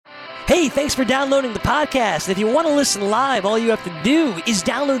Hey, thanks for downloading the podcast. If you want to listen live, all you have to do is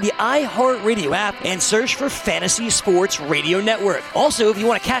download the iHeartRadio app and search for Fantasy Sports Radio Network. Also, if you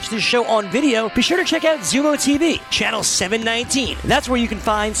want to catch this show on video, be sure to check out Zumo TV, channel 719. That's where you can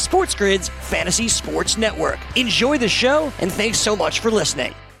find Sports Grid's Fantasy Sports Network. Enjoy the show, and thanks so much for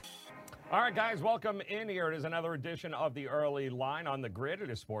listening. All right, guys, welcome in here. It is another edition of the Early Line on the Grid. It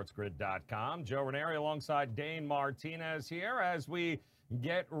is sportsgrid.com. Joe Ranieri alongside Dane Martinez here as we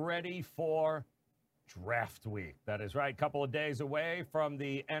get ready for draft week. That is right. Couple of days away from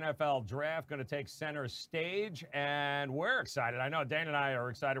the NFL draft, going to take center stage, and we're excited. I know Dane and I are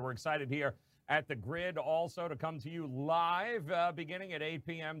excited. We're excited here at the Grid also to come to you live beginning at 8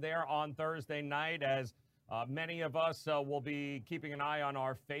 p.m. there on Thursday night, as many of us will be keeping an eye on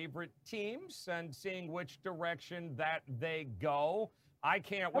our favorite teams and seeing which direction that they go. I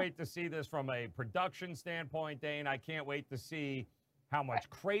can't wait to see this from a production standpoint, Dane. I can't wait to see how much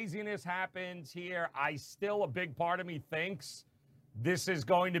craziness happens here. A big part of me thinks this is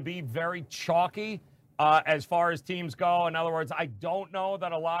going to be very chalky as far as teams go. In other words, I don't know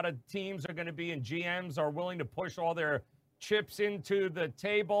that a lot of teams are going to be, and GMs are willing to push all their chips into the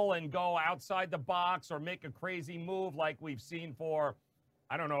table and go outside the box or make a crazy move like we've seen for,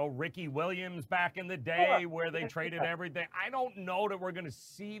 I don't know, Ricky Williams back in the day where they traded everything. I don't know that we're going to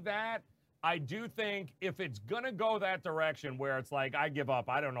see that. I do think if it's going to go that direction where it's like, I give up,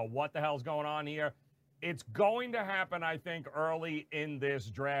 I don't know what the hell's going on here, it's going to happen, I think, early in this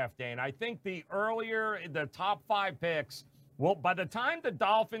draft, Dane. I think the top 5 picks, by the time the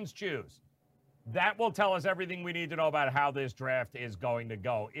Dolphins choose, that will tell us everything we need to know about how this draft is going to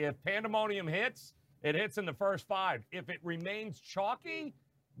go. If pandemonium hits, it hits in the first 5. If it remains chalky,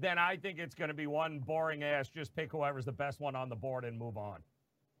 then I think it's going to be one boring ass, just pick whoever's the best one on the board and move on.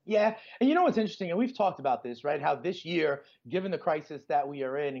 Yeah, and you know what's interesting, and we've talked about this, right? How this year, given the crisis that we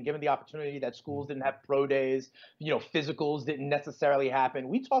are in and given the opportunity that schools didn't have pro days, physicals didn't necessarily happen,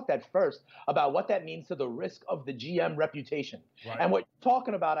 we talked at first about what that means to the risk of the GM reputation. Right. And what you're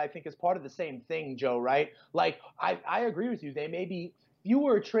talking about, I think, is part of the same thing, Joe, right? Like, I agree with you. They may be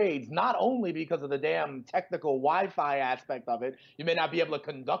fewer trades, not only because of the damn technical Wi-Fi aspect of it. You may not be able to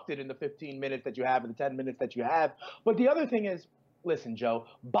conduct it in the 15 minutes that you have, in the 10 minutes that you have. But the other thing is, listen, Joe,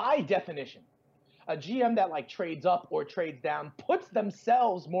 by definition, a GM that trades up or trades down puts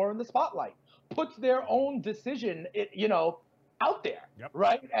themselves more in the spotlight, puts their own decision, out there, yep.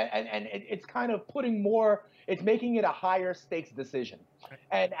 Right? And it's kind of it's making it a higher stakes decision.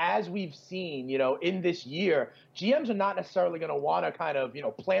 And as we've seen, in this year, GMs are not necessarily going to want to kind of,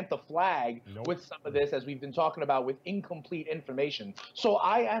 plant the flag with some of this, as we've been talking about, with incomplete information. So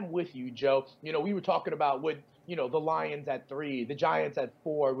I am with you, Joe. We were talking about the Lions at 3, the Giants at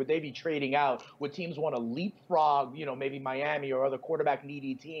 4, would they be trading out? Would teams want to leapfrog, maybe Miami or other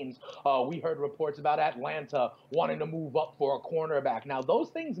quarterback-needy teams? We heard reports about Atlanta wanting to move up for a cornerback. Now, those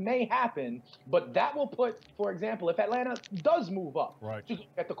things may happen, but that will put, for example, if Atlanta does move up to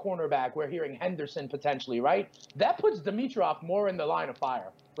get the cornerback, we're hearing Henderson potentially, right? That puts Dimitroff more in the line of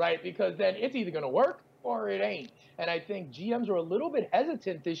fire, right? Because then it's either going to work or it ain't. And I think GMs are a little bit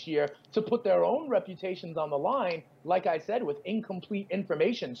hesitant this year to put their own reputations on the line, like I said, with incomplete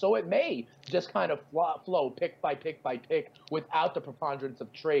information. So it may just kind of flow pick by pick by pick without the preponderance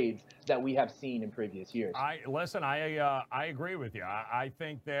of trades that we have seen in previous years. I agree with you. I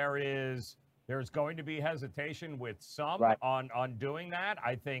think there's going to be hesitation with some on doing that.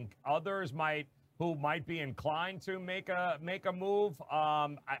 I think others who might be inclined to make a move.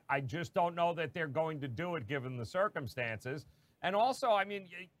 I just don't know that they're going to do it given the circumstances. And also, I mean,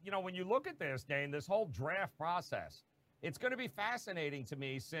 when you look at this, Dane, this whole draft process, it's going to be fascinating to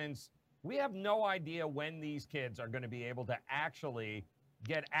me since we have no idea when these kids are going to be able to actually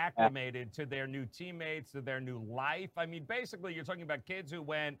get acclimated to their new teammates, to their new life. I mean, basically, you're talking about kids who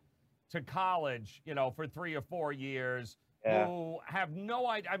went to college, for 3 or 4 years, who have no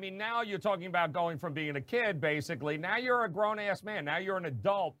idea. I mean, now you're talking about going from being a kid, basically. Now you're a grown-ass man. Now you're an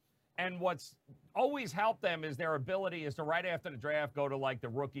adult. And what's always helped them is their ability is to, right after the draft, go to, the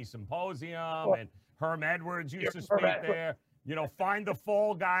rookie symposium. And Herm Edwards used to speak there. Find the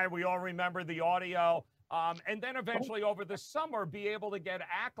fall guy. We all remember the audio. And then eventually over the summer be able to get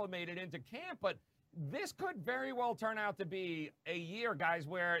acclimated into camp. But this could very well turn out to be a year, guys,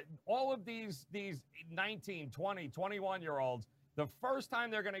 where all of these 19, 20, 21-year-olds, the first time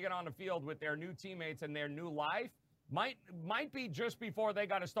they're going to get on the field with their new teammates and their new life might be just before they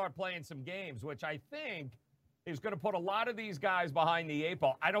got to start playing some games, which I think is going to put a lot of these guys behind the 8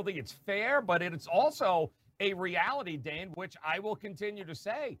 ball. I don't think it's fair, but it's also a reality, Dane, which I will continue to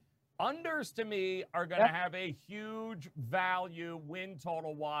say. Unders, to me, are going to have a huge value win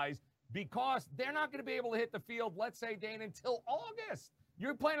total-wise because they're not going to be able to hit the field, let's say, Dane, until August.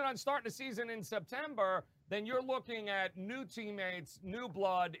 You're planning on starting the season in September, then you're looking at new teammates, new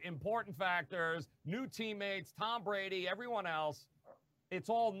blood, important factors, new teammates, Tom Brady, everyone else. It's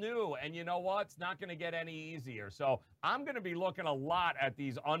all new, and you know what? It's not going to get any easier. So I'm going to be looking a lot at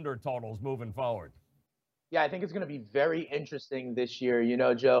these under totals moving forward. Yeah, I think it's going to be very interesting this year. You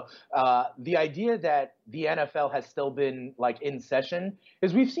know, Joe, the idea that the NFL has still been like in session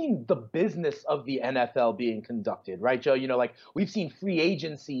is we've seen the business of the NFL being conducted, right, Joe? You know, like we've seen free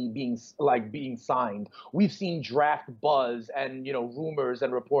agency being signed. We've seen draft buzz and, you know, rumors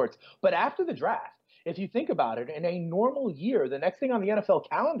and reports. But after the draft, if you think about it, in a normal year, the next thing on the NFL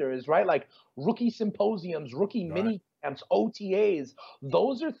calendar is, right, like rookie symposiums, rookie mini camps, OTAs.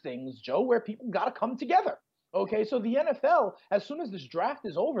 Those are things, Joe, where people got to come together. Okay, so the NFL, as soon as this draft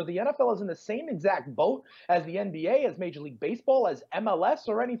is over, the NFL is in the same exact boat as the NBA, as Major League Baseball, as MLS,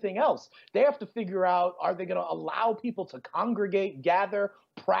 or anything else. They have to figure out, are they going to allow people to congregate, gather,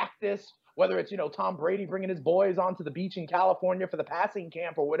 practice, whether it's, you know, Tom Brady bringing his boys onto the beach in California for the passing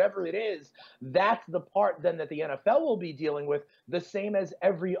camp or whatever it is. That's the part then that the NFL will be dealing with, the same as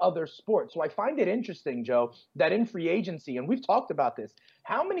every other sport. So I find it interesting, Joe, that in free agency, and we've talked about this,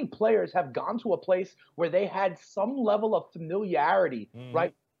 how many players have gone to a place where they had some level of familiarity,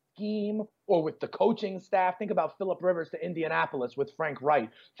 right? Scheme or with the coaching staff. Think about Phillip Rivers to Indianapolis with Frank Wright.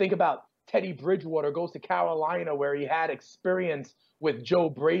 Think about Teddy Bridgewater goes to Carolina where he had experience with Joe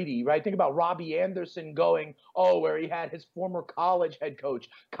Brady, right? Think about Robbie Anderson going, where he had his former college head coach.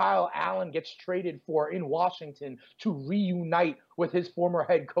 Kyle Allen gets traded for in Washington to reunite with his former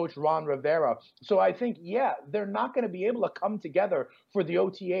head coach, Ron Rivera. So I think, yeah, they're not going to be able to come together for the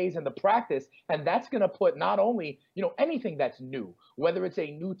OTAs and the practice. And that's going to put not only, you know, anything that's new, whether it's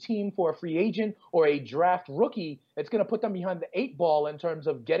a new team for a free agent or a draft rookie, it's going to put them behind the 8 ball in terms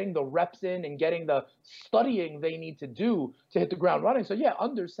of getting the reps in and getting the studying they need to do to hit the ground running. So yeah,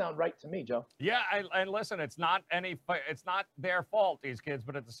 unders sound right to me, Joe. Yeah, and listen, it's not their fault, these kids,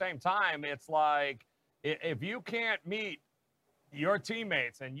 but at the same time, it's like if you can't meet your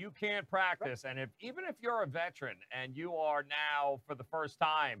teammates and you can't practice, and even if you're a veteran and you are now for the first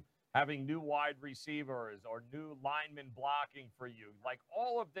time having new wide receivers or new linemen blocking for you, like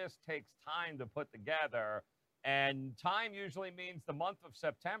all of this takes time to put together. And time usually means the month of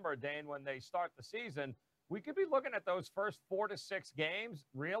September, Dane, when they start the season. We could be looking at those first 4 to 6 games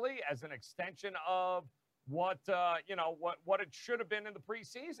really as an extension of what it should have been in the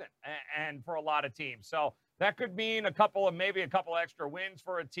preseason and for a lot of teams. So that could mean maybe a couple extra wins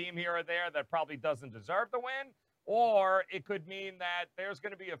for a team here or there that probably doesn't deserve the win. Or it could mean that there's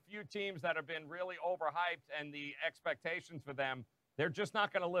going to be a few teams that have been really overhyped and the expectations for them, they're just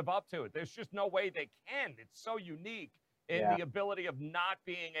not going to live up to it. There's just no way they can. It's so unique in the ability of not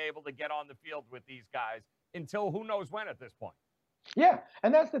being able to get on the field with these guys until who knows when at this point. Yeah,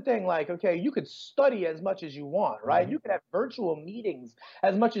 and that's the thing. Like, okay, you could study as much as you want, right? You could have virtual meetings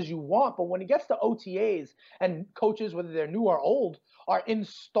as much as you want, but when it gets to OTAs and coaches, whether they're new or old, are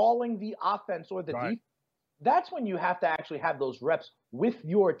installing the offense or the defense, that's when you have to actually have those reps with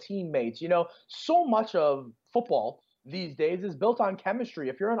your teammates. You know, so much of football these days is built on chemistry.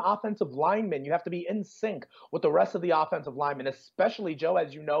 If you're an offensive lineman, you have to be in sync with the rest of the offensive linemen, especially, Joe,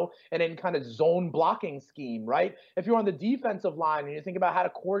 as you know, and in kind of zone blocking scheme, right? If you're on the defensive line and you think about how to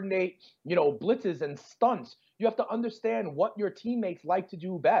coordinate, you know, blitzes and stunts, you have to understand what your teammates like to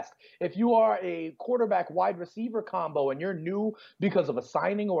do best. If you are a quarterback wide receiver combo and you're new because of a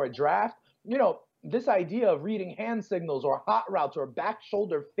signing or a draft, you know, this idea of reading hand signals or hot routes or back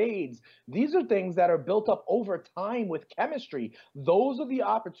shoulder fades, these are things that are built up over time with chemistry. Those are the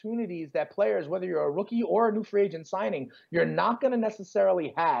opportunities that players, whether you're a rookie or a new free agent signing, you're not going to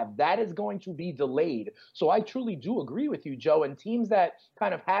necessarily have. That is going to be delayed. So I truly do agree with you, Joe. And teams that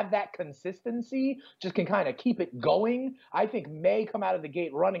kind of have that consistency, just can kind of keep it going, I think may come out of the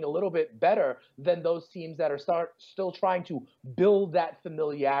gate running a little bit better than those teams that are still trying to build that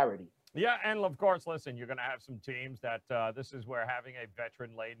familiarity. Yeah, and of course, listen, you're going to have some teams that this is where having a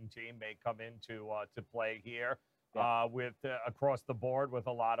veteran-laden team may come into to play here with across the board with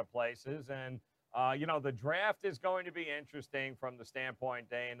a lot of places. And, you know, the draft is going to be interesting from the standpoint,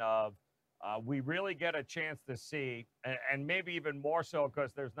 Dane, of we really get a chance to see, and maybe even more so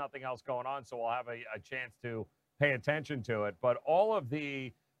because there's nothing else going on, so we'll have a chance to pay attention to it. But all of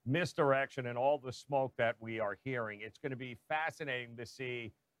the misdirection and all the smoke that we are hearing, it's going to be fascinating to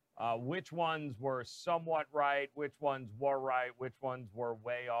see which ones were somewhat right, which ones were right, which ones were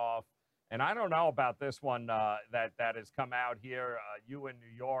way off. And I don't know about this one that has come out here, you in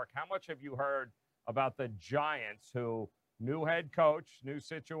New York. How much have you heard about the Giants who new head coach, new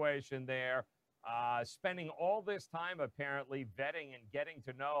situation there, spending all this time apparently vetting and getting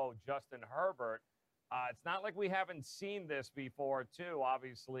to know Justin Herbert. It's not like we haven't seen this before, too.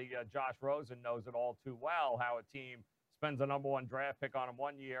 Obviously, Josh Rosen knows it all too well, how a team spends a number one draft pick on him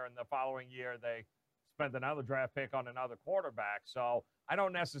one year, and the following year they spend another draft pick on another quarterback. So I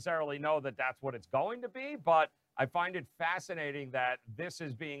don't necessarily know that that's what it's going to be, but I find it fascinating that this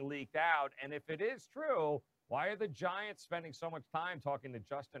is being leaked out. And if it is true, why are the Giants spending so much time talking to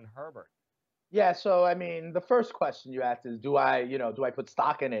Justin Herbert? Yeah, so I mean, the first question you asked is, do I put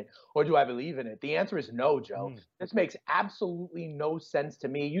stock in it or do I believe in it? The answer is no, Joe. This makes absolutely no sense to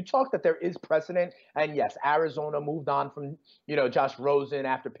me. You talk that there is precedent, and yes, Arizona moved on from, Josh Rosen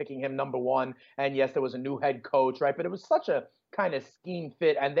after picking him number one, and yes, there was a new head coach, right? But it was such a kind of scheme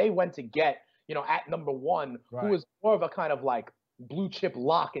fit, and they went to get, at number one, Right, who was more of a kind of like blue chip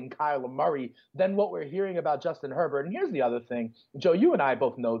lock in Kyler Murray than what we're hearing about Justin Herbert. And here's the other thing, Joe, you and I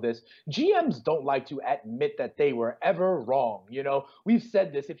both know this. GMs don't like to admit that they were ever wrong. We've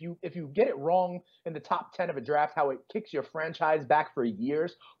said this. If you get it wrong in the top 10 of a draft, how it kicks your franchise back for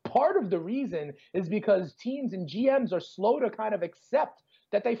years, part of the reason is because teams and GMs are slow to kind of accept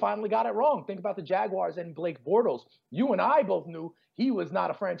that they finally got it wrong. Think about the Jaguars and Blake Bortles. You and I both knew he was not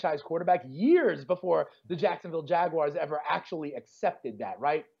a franchise quarterback years before the Jacksonville Jaguars ever actually accepted that,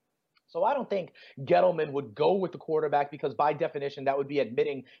 right? So I don't think Gettleman would go with the quarterback because by definition, that would be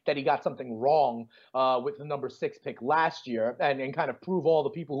admitting that he got something wrong with the number 6 pick last year and kind of prove all the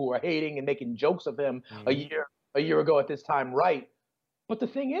people who are hating and making jokes of him a year ago at this time right. But the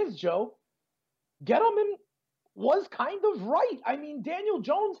thing is, Joe, Gettleman was kind of right. I mean, Daniel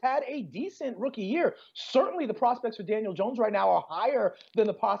Jones had a decent rookie year. Certainly the prospects for Daniel Jones right now are higher than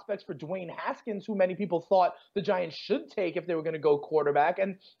the prospects for Dwayne Haskins, who many people thought the Giants should take if they were going to go quarterback.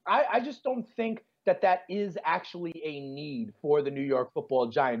 And I just don't think that is actually a need for the New York Football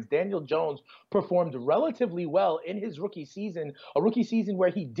Giants. Daniel Jones performed relatively well in his rookie season, a rookie season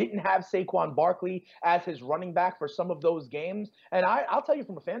where he didn't have Saquon Barkley as his running back for some of those games. And I'll tell you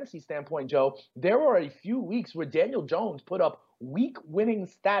from a fantasy standpoint, Joe, there were a few weeks where Daniel Jones put up week-winning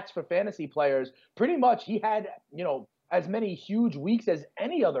stats for fantasy players. Pretty much he had, as many huge weeks as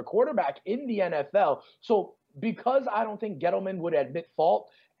any other quarterback in the NFL. So because I don't think Gettleman would admit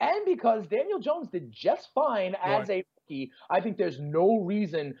fault, and because Daniel Jones did just fine as a rookie, I think there's no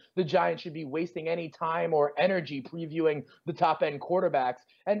reason the Giants should be wasting any time or energy previewing the top-end quarterbacks.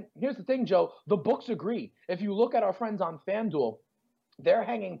 And here's the thing, Joe, the books agree. If you look at our friends on FanDuel, they're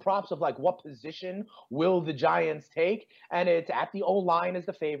hanging props of like what position will the Giants take, and it's at the O-line as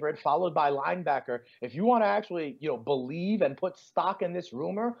the favorite, followed by linebacker. If you want to actually, believe and put stock in this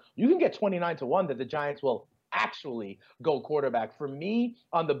rumor, you can get 29-1 that the Giants will actually go quarterback. For me,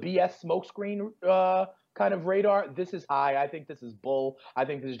 on the BS smokescreen kind of radar, this is high. I think this is bull. I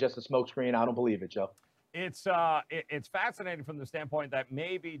think this is just a smokescreen. I don't believe it, Joe. It's fascinating from the standpoint that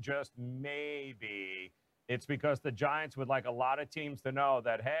maybe, just maybe, it's because the Giants would like a lot of teams to know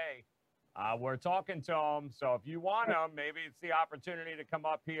that, hey, we're talking to them. So if you want them, maybe it's the opportunity to come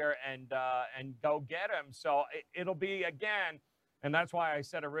up here and go get them. So it'll be, again, and that's why I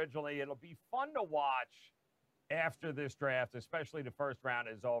said originally, it'll be fun to watch after this draft, especially the first round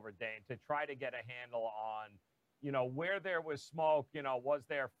is over, Dane, to try to get a handle on, where there was smoke, was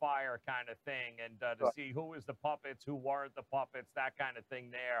there fire kind of thing, and to see who was the puppets, who weren't the puppets, that kind of thing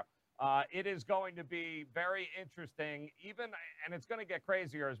there. It is going to be very interesting, and it's going to get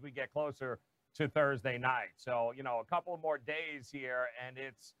crazier as we get closer to Thursday night. So, a couple of more days here, and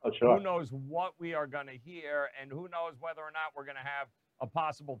it's who knows what we are going to hear, and who knows whether or not we're going to have a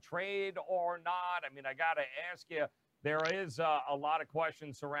possible trade or not. I mean, I got to ask you, there is a lot of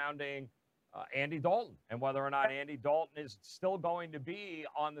questions surrounding Andy Dalton and whether or not Andy Dalton is still going to be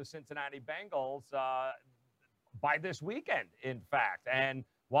on the Cincinnati Bengals by this weekend, in fact. And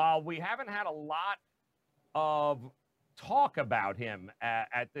while we haven't had a lot of talk about him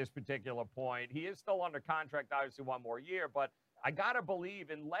at this particular point, he is still under contract, obviously, one more year. But I got to believe,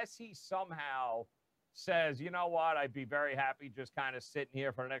 unless he somehow says, you know what, I'd be very happy just kind of sitting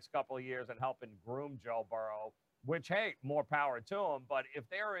here for the next couple of years and helping groom Joe Burrow, which, hey, more power to him. But if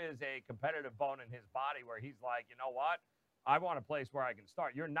there is a competitive bone in his body where he's like, you know what, I want a place where I can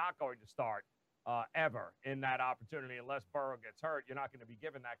start. You're not going to start ever in that opportunity unless Burrow gets hurt. You're not going to be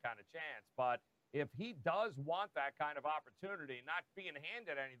given that kind of chance. But if he does want that kind of opportunity, not being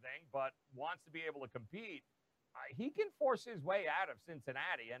handed anything, but wants to be able to compete, he can force his way out of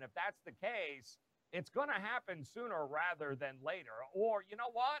Cincinnati. And if that's the case, it's going to happen sooner rather than later. Or, you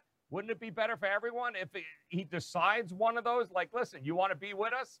know what? Wouldn't it be better for everyone if he decides one of those? Like, listen, you want to be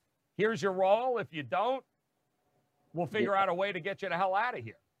with us? Here's your role. If you don't, we'll figure out a way to get you the hell out of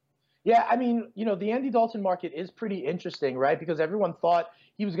here. Yeah, I mean, the Andy Dalton market is pretty interesting, right? Because everyone thought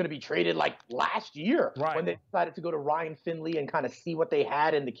he was going to be traded like last year when they decided to go to Ryan Finley and kind of see what they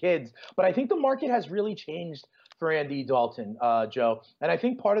had in the kids. But I think the market has really changed for Andy Dalton, Joe. And I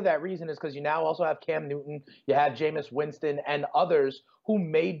think part of that reason is because you now also have Cam Newton, you have Jameis Winston, and others who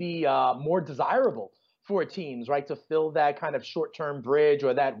may be more desirable for teams, right, to fill that kind of short-term bridge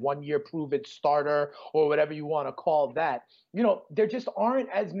or that one-year prove-it starter or whatever you want to call that. There just aren't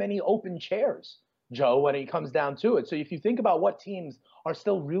as many open chairs, Joe, when it comes down to it. So if you think about what teams are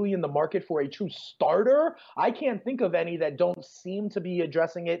still really in the market for a true starter, I can't think of any that don't seem to be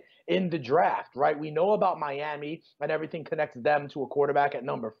addressing it in the draft, right? We know about Miami and everything connects them to a quarterback at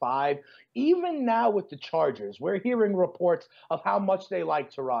number 5. Even now with the Chargers, we're hearing reports of how much they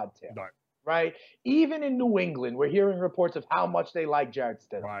like Tyrod Taylor. Right? Even in New England, we're hearing reports of how much they like Jarrett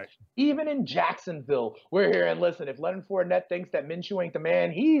Stidham. Right. Even in Jacksonville, we're hearing, listen, if Leonard Fournette thinks that Minshew ain't the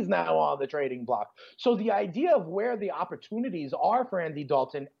man, he's now on the trading block. So the idea of where the opportunities are for Andy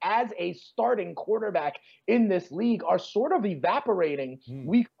Dalton as a starting quarterback in this league are sort of evaporating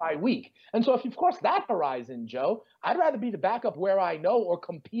week by week. And so if you've crossed that horizon, Joe, I'd rather be the backup where I know or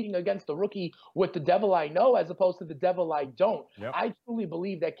competing against the rookie with the devil I know as opposed to the devil I don't. Yep. I truly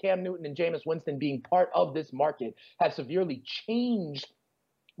believe that Cam Newton and Jameis Winston being part of this market has severely changed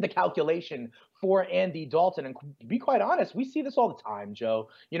the calculation for Andy Dalton. And to be quite honest, we see this all the time, Joe.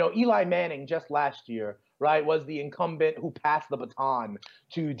 Eli Manning just last year, right, was the incumbent who passed the baton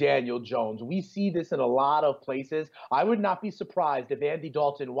to Daniel Jones. We see this in a lot of places. I would not be surprised if Andy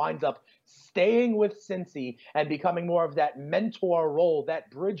Dalton winds up staying with Cincy and becoming more of that mentor role, that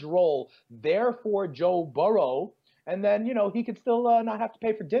bridge role there for Joe Burrow. And then, he could still not have to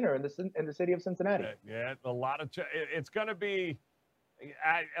pay for dinner in the city of Cincinnati. Yeah, a lot of it's going to be.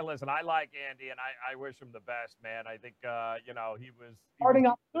 Listen, I like Andy, and I wish him the best, man. I think he was starting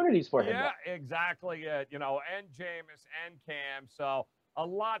opportunities for him. Yeah, exactly. And Jameis and Cam. So a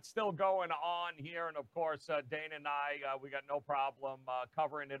lot still going on here, and of course, Dana and I, we got no problem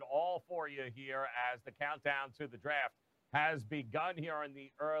covering it all for you here as the countdown to the draft has begun here on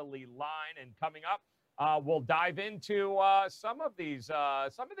the early line. And coming up, we'll dive into some of these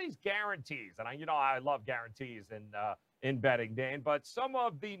guarantees, and I love guarantees in betting, Dane. But some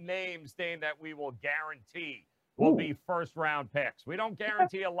of the names, Dane, that we will guarantee will be first-round picks. We don't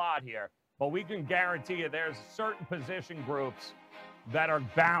guarantee a lot here, but we can guarantee you there's certain position groups that are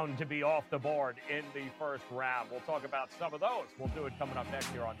bound to be off the board in the first round. We'll talk about some of those. We'll do it coming up next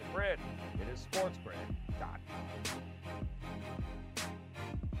here on The Grid. It is SportsGrid.com.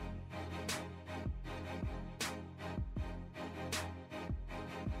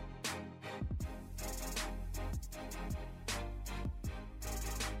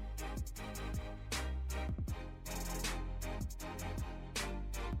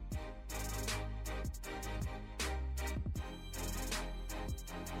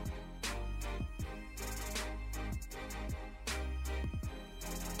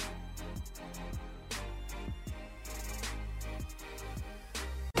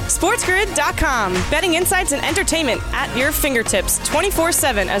 SportsGrid.com. Betting insights and entertainment at your fingertips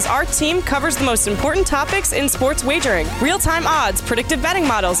 24/7 as our team covers the most important topics in sports wagering. Real-time odds, predictive betting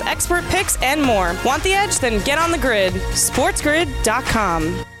models, expert picks, and more. Want the edge? Then get on the grid.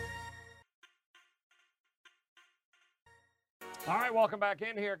 SportsGrid.com. All right, welcome back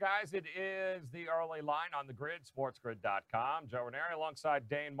in here, guys. It is the early line on the grid, SportsGrid.com. Joe Ranieri alongside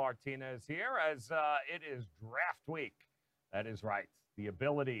Dane Martinez here as it is draft week. That is right. The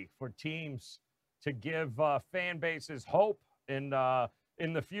ability for teams to give fan bases hope in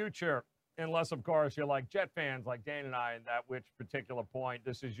the future, unless, of course, you're like Jet fans like Dane and I, and at which particular point,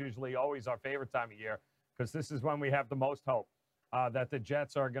 this is usually always our favorite time of year because this is when we have the most hope that the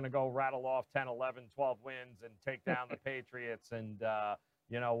Jets are going to go rattle off 10, 11, 12 wins and take down the Patriots. And,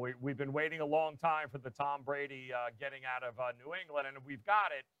 we've been waiting a long time for the Tom Brady getting out of New England, and we've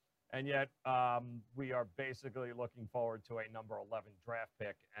got it. And yet we are basically looking forward to a number 11 draft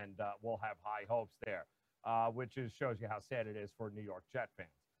pick, and we'll have high hopes there, which shows you how sad it is for New York Jet fans.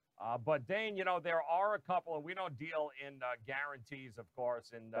 But, Dane, there are a couple, and we don't deal in guarantees, of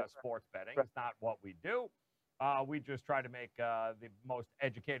course, in sports betting. It's not what we do. We just try to make the most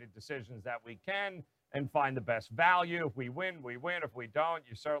educated decisions that we can and find the best value. If we win, we win. If we don't,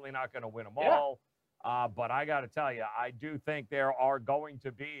 you're certainly not going to win them all. But I got to tell you, I do think there are going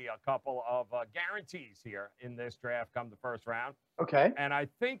to be a couple of guarantees here in this draft come the first round. Okay. And I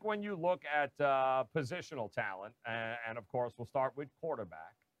think when you look at positional talent, and of course, we'll start with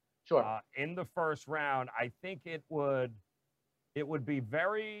quarterback. Sure. In the first round, I think it would be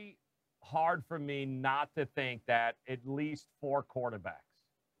very hard for me not to think that at least 4 quarterbacks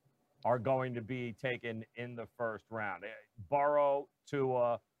are going to be taken in the first round. Burrow,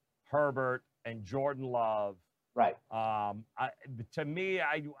 Tua, Herbert, and Jordan Love. Right. To me,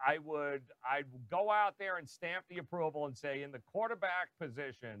 I'd go out there and stamp the approval and say, in the quarterback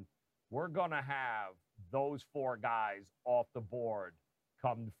position, we're going to have those 4 guys off the board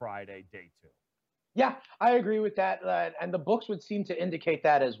come Friday, day 2. Yeah, I agree with that. And the books would seem to indicate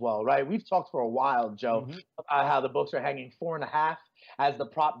that as well, right? We've talked for a while, Joe, about how the books are hanging 4.5 as the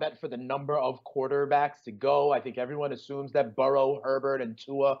prop bet for the number of quarterbacks to go. I think everyone assumes that Burrow, Herbert, and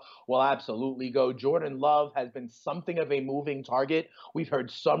Tua will absolutely go. Jordan Love has been something of a moving target. We've heard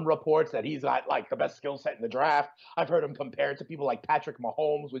some reports that he's got like the best skill set in the draft. I've heard him compared to people like Patrick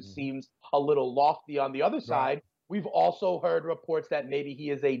Mahomes, which seems a little lofty on the other side. We've also heard reports that maybe he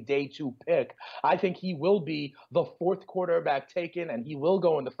is a day 2 pick. I think he will be the 4th quarterback taken, and he will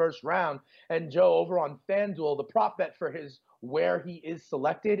go in the first round. And Joe, over on FanDuel, the prop bet for his where he is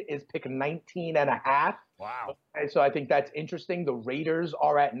selected is pick 19.5. Wow. And so I think that's interesting. The Raiders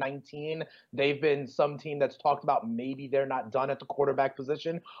are at 19. They've been some team that's talked about maybe they're not done at the quarterback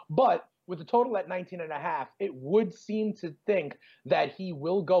position. But with the total at 19.5, it would seem to think that he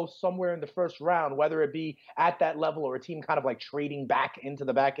will go somewhere in the first round, whether it be at that level or a team kind of like trading back into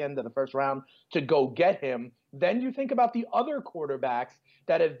the back end of the first round to go get him. Then you think about the other quarterbacks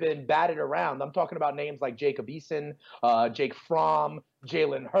that have been batted around. I'm talking about names like Jacob Eason, Jake Fromm,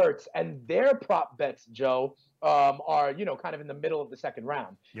 Jalen Hurts, and their prop bets, Joe, are, kind of in the middle of the second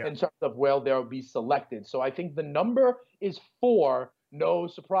round in terms of where they'll be selected. So I think the number is 4. No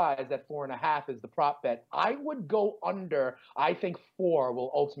surprise that 4.5 is the prop bet. I would go under. I think 4 will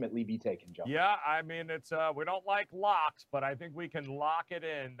ultimately be taken, Joe. Yeah, I mean, it's we don't like locks, but I think we can lock it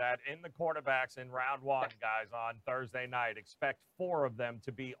in that in the quarterbacks in round 1, guys, on Thursday night, expect 4 of them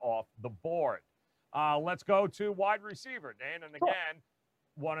to be off the board. Let's go to wide receiver, Dan. And again,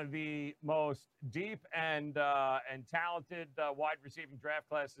 one of the most deep and talented wide receiving draft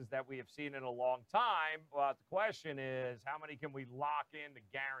classes that we have seen in a long time. But the question is, how many can we lock in to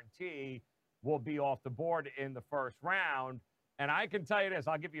guarantee will be off the board in the first round? And I can tell you this.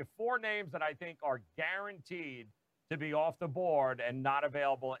 I'll give you 4 names that I think are guaranteed to be off the board and not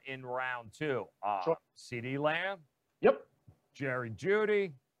available in round 2. CeeDee Lamb. Yep. Jerry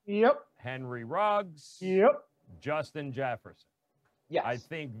Jeudy. Yep. Henry Ruggs. Yep. Justin Jefferson. Yes. I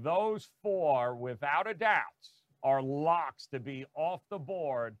think those 4, without a doubt, are locks to be off the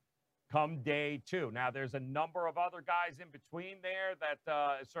board come day 2. Now, there's a number of other guys in between there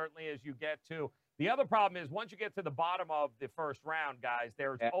that certainly as you get to. The other problem is once you get to the bottom of the first round, guys,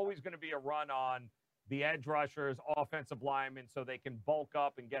 there's always going to be a run on the edge rushers, offensive linemen, so they can bulk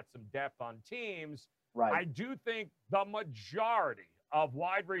up and get some depth on teams. Right. I do think the majority of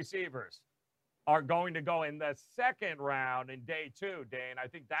wide receivers are going to go in the second round in day 2, Dane. I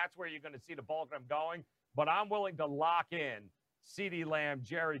think that's where you're going to see the bulk of them going. But I'm willing to lock in CeeDee Lamb,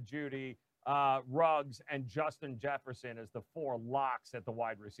 Jerry Jeudy, Ruggs, and Justin Jefferson as the 4 locks at the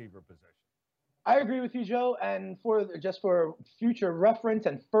wide receiver position. I agree with you, Joe. And for future reference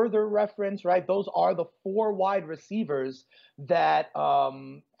and further reference, right, those are the 4 wide receivers that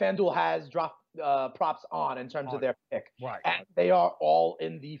FanDuel has dropped props on in terms of their pick. Right. And they are all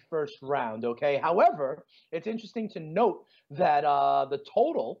in the first round, okay? However, it's interesting to note that the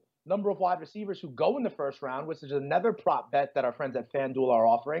total number of wide receivers who go in the first round, which is another prop bet that our friends at FanDuel are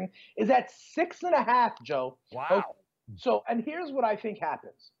offering, is at 6.5, Joe. Wow. Okay? So, and here's what I think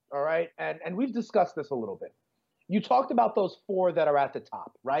happens, all right? And we've discussed this a little bit. You talked about those 4 that are at the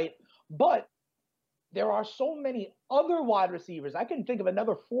top, right? But there are so many other wide receivers. I can think of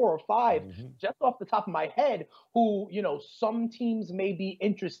another 4 or 5 just off the top of my head who, some teams may be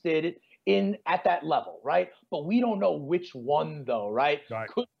interested in at that level, right? But we don't know which one though, right?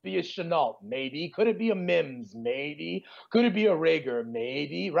 Could it be a Chenault? Maybe. Could it be a Mims? Maybe. Could it be a Rager?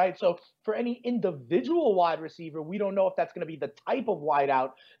 Maybe, right? So for any individual wide receiver, we don't know if that's going to be the type of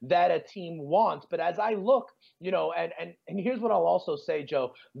wideout that a team wants. But as I look, and here's what I'll also say,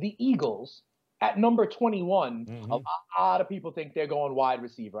 Joe, the Eagles, at number 21, a lot of people think they're going wide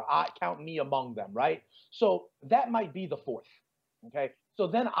receiver. I count me among them, right? So that might be the 4th, okay? So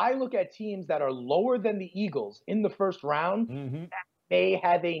then I look at teams that are lower than the Eagles in the first round that may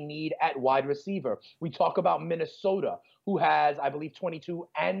have a need at wide receiver. We talk about Minnesota, who has, I believe, 22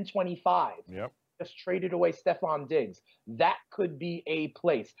 and 25. Yep. Just traded away Stephon Diggs. That could be a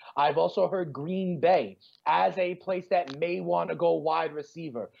place. I've also heard Green Bay as a place that may want to go wide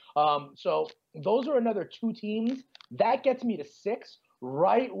receiver. So those are another 2 teams. That gets me to 6.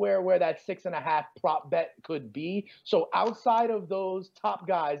 right where that 6.5 prop bet could be. So outside of those top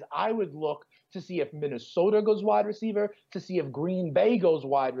guys, I would look to see if Minnesota goes wide receiver, to see if Green Bay goes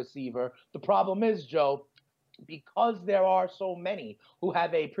wide receiver. The problem is, Joe, because there are so many who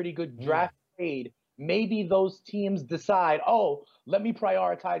have a pretty good draft grade, maybe those teams decide, oh, let me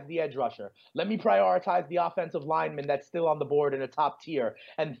prioritize the edge rusher. Let me prioritize the offensive lineman that's still on the board in a top tier,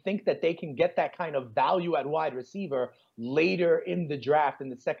 and think that they can get that kind of value at wide receiver later in the draft in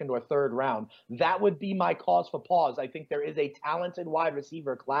the second or third round. That would be my cause for pause. I think there is a talented wide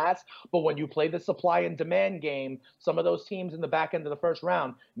receiver class, but when you play the supply and demand game, some of those teams in the back end of the first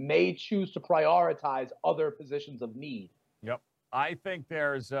round may choose to prioritize other positions of need. Yep. I think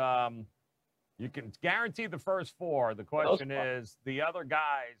there's you can guarantee the first 4. The question is the other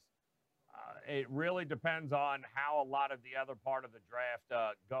guys. It really depends on how a lot of the other part of the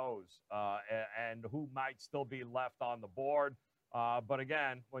draft goes and who might still be left on the board. But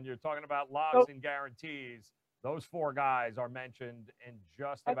again, when you're talking about logs and guarantees, those 4 guys are mentioned in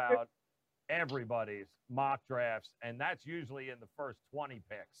just about everybody's mock drafts, and that's usually in the first 20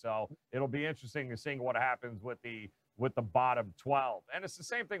 picks. So it'll be interesting to see what happens with the bottom 12. And it's the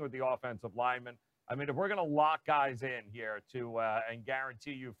same thing with the offensive linemen. I mean, if we're going to lock guys in here to and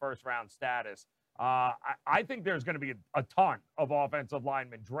guarantee you first-round status, I think there's going to be a ton of offensive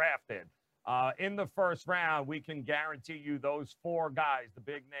linemen drafted. In the first round, we can guarantee you those 4 guys, the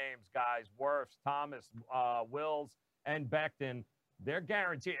big names guys, Wirfs, Thomas, Wills, and Becton, they're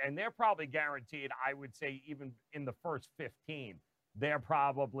guaranteed, and they're probably guaranteed, I would say, even in the first 15. They're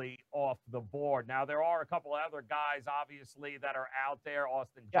probably off the board. Now, there are a couple of other guys, obviously, that are out there.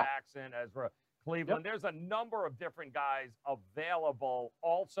 Austin Jackson, Ezra Cleveland. There's a number of different guys available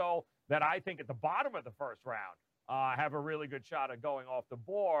also that I think at the bottom of the first round have a really good shot at going off the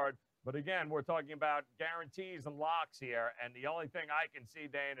board. But again, we're talking about guarantees and locks here. And the only thing I can see,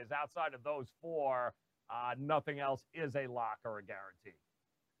 Dane, is outside of those 4, nothing else is a lock or a guarantee.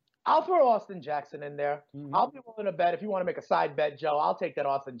 I'll throw Austin Jackson in there. I'll be willing to bet, if you want to make a side bet, Joe, I'll take that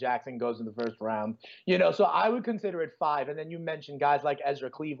Austin Jackson goes in the first round. So I would consider it 5. And then you mentioned guys like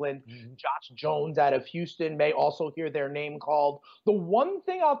Ezra Cleveland, Josh Jones out of Houston may also hear their name called. The one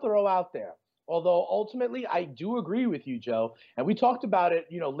thing I'll throw out there, although ultimately I do agree with you, Joe, and we talked about it,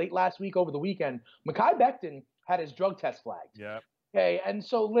 late last week over the weekend, Mekhi Becton had his drug test flagged. Yeah. Okay, and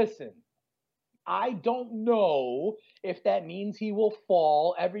so listen, I don't know if that means he will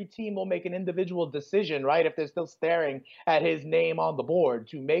fall. Every team will make an individual decision, right, if they're still staring at his name on the board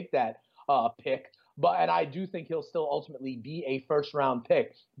to make that pick. And I do think he'll still ultimately be a first-round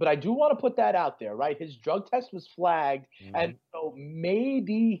pick. But I do want to put that out there, right? His drug test was flagged, and so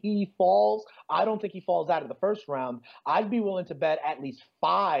maybe he falls. I don't think he falls out of the first round. I'd be willing to bet at least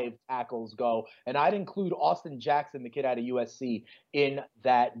 5 tackles go, and I'd include Austin Jackson, the kid out of USC, in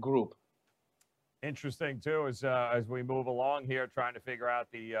that group. Interesting, too, as we move along here, trying to figure out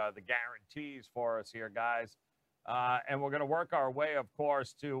the guarantees for us here, guys. And we're going to work our way, of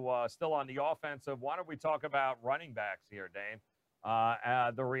course, to still on the offensive. Why don't we talk about running backs here, Dane?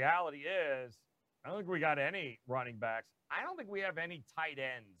 The reality is, I don't think we got any running backs. I don't think we have any tight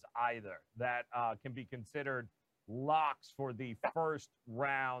ends either that can be considered locks for the first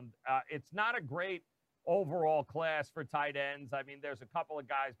round. It's not a great overall class for tight ends. I mean, there's a couple of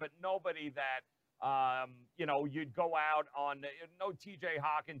guys, but nobody that you'd go out on. No T.J.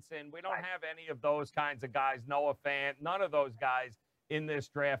 Hawkinson. We don't have any of those kinds of guys. Noah Fant. None of those guys in this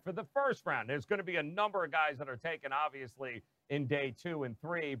draft for the first round. There's going to be a number of guys that are taken, obviously, in day 2 and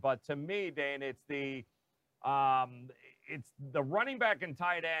 3. But to me, Dane, it's the running back and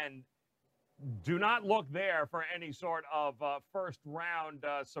tight end. Do not look there for any sort of first-round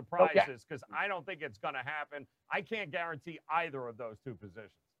surprises, because I don't think it's going to happen. I can't guarantee either of those 2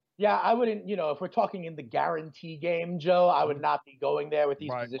 positions. Yeah, I wouldn't, if we're talking in the guarantee game, Joe, I would not be going there with these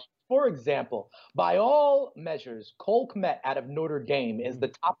positions. For example, by all measures, Cole Kmet out of Notre Dame is the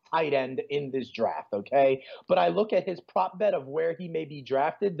top tight end in this draft, okay? But I look at his prop bet of where he may be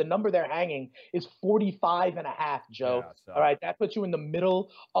drafted. The number they're hanging is 45.5, Joe. Yeah, so. All right, that puts you in the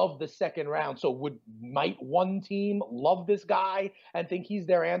middle of the second round. So might one team love this guy and think he's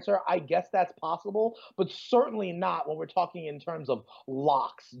their answer? I guess that's possible, but certainly not when we're talking in terms of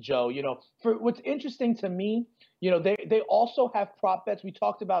locks, Joe. For what's interesting to me, they also have prop bets. We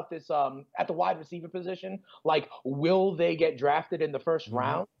talked about this at the wide receiver position. Like, will they get drafted in the first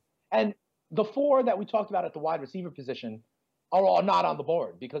round? And the 4 that we talked about at the wide receiver position are all not on the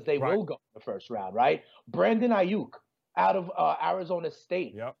board because they will go in the first round, right? Brandon Ayuk out of Arizona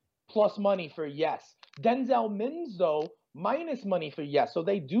State, plus money for yes. Denzel Mims, though, minus money for yes. So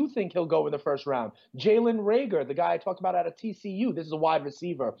they do think he'll go in the first round. Jalen Rager, the guy I talked about out of TCU, this is a wide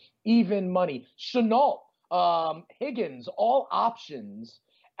receiver, even money. Chenault, Higgins, all options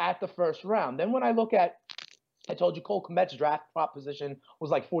at the first round. Then when I look at, I told you Cole Kmet's draft prop position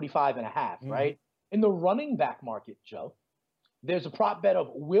was like 45.5, right? In the running back market, Joe, there's a prop bet of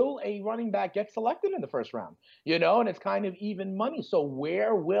will a running back get selected in the first round, and it's kind of even money. So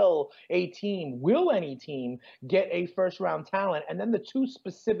where will any team get a first round talent? And then the two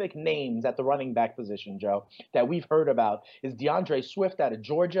specific names at the running back position, Joe, that we've heard about is DeAndre Swift out of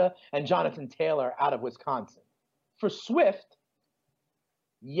Georgia and Jonathan Taylor out of Wisconsin. For Swift,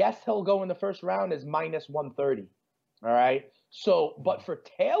 yes, he'll go in the first round as minus 130. All right. So, but for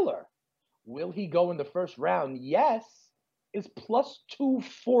Taylor, will he go in the first round? Yes, is plus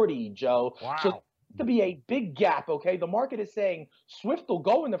 240, Joe. Wow. So to be a big gap, okay? The market is saying Swift will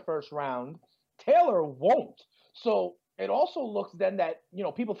go in the first round, Taylor won't. So it also looks then that,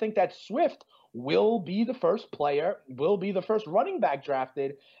 people think that Swift will be the first player, will be the first running back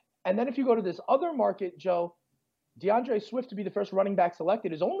drafted. And then if you go to this other market, Joe, DeAndre Swift to be the first running back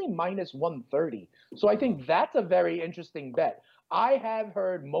selected is only minus 130. So I think that's a very interesting bet. I have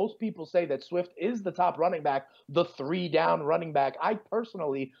heard most people say that Swift is the top running back, the 3-down running back. I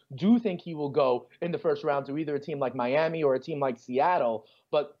personally do think he will go in the first round to either a team like Miami or a team like Seattle.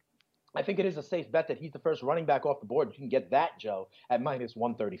 But I think it is a safe bet that he's the first running back off the board. You can get that, Joe, at minus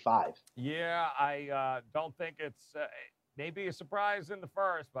 135. Yeah, I don't think it's maybe a surprise in the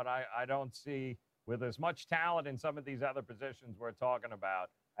first, but I don't see, with as much talent in some of these other positions we're talking about,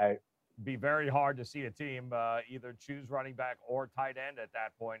 be very hard to see a team either choose running back or tight end at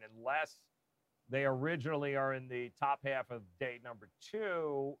that point, unless they originally are in the top half of day number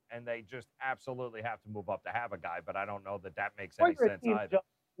 2, and they just absolutely have to move up to have a guy. But I don't know that makes any sense either.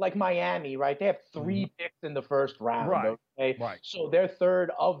 Like Miami, right? They have 3 picks in the first round. Right. Okay? Right. So their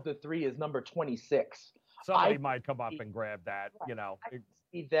third of the 3 is number 26. Somebody might come up and grab that, I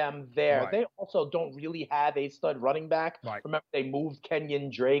see them there. Right. They also don't really have a stud running back. Right. Remember, they moved Kenyon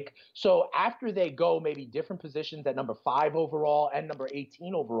Drake. So after they go maybe different positions at number 5 overall and number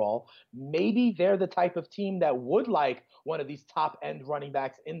 18 overall, maybe they're the type of team that would like one of these top-end running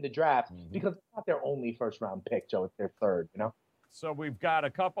backs in the draft because it's not their only first-round pick, Joe. It's their third, So we've got a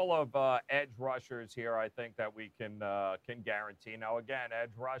couple of edge rushers here, I think, that we can guarantee. Now, again,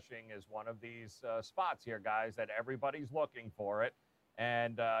 edge rushing is one of these spots here, guys, that everybody's looking for it.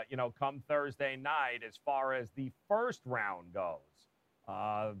 And, come Thursday night, as far as the first round goes,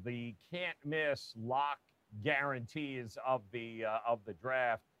 the can't-miss lock guarantees of the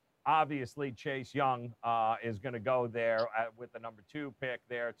draft, obviously Chase Young is going to go there with the number 2 pick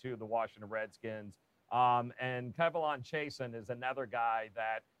there to the Washington Redskins. And Kevlon Chasen is another guy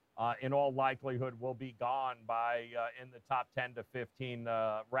that, in all likelihood, will be gone by in the top 10 to 15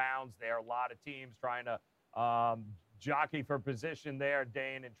 rounds there. A lot of teams trying to jockey for position there,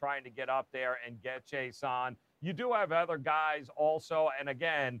 Dane, and trying to get up there and get Chase on. You do have other guys also. And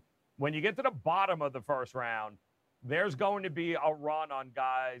again, when you get to the bottom of the first round, there's going to be a run on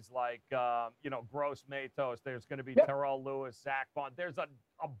guys like, Gross Matos. There's going to be Terrell Lewis, Zach Bond. There's a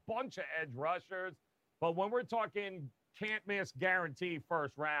bunch of edge rushers. But when we're talking can't miss guarantee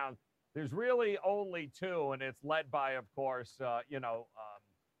first round, there's really only 2, and it's led by, of course,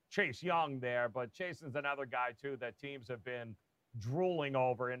 Chase Young there. But Chasen's another guy, too, that teams have been drooling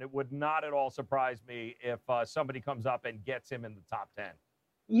over, and it would not at all surprise me if somebody comes up and gets him in the top 10.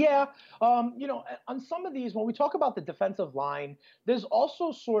 Yeah. On some of these, when we talk about the defensive line, there's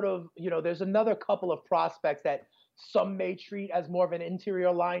also sort of, there's another couple of prospects that some may treat as more of an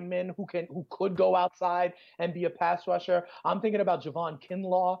interior lineman who could go outside and be a pass rusher. I'm thinking about Javon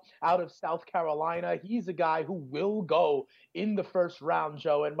Kinlaw out of South Carolina. He's a guy who will go in the first round,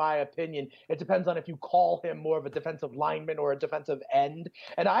 Joe, in my opinion. It depends on if you call him more of a defensive lineman or a defensive end.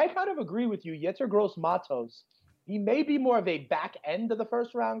 And I kind of agree with you. Yetur Gross-Matos, he may be more of a back end of the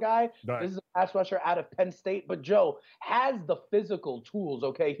first round guy. Right. This is a pass rusher out of Penn State, but Joe has the physical tools,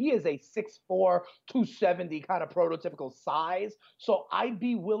 okay? He is a 6'4", 270 kind of prototypical size. So I'd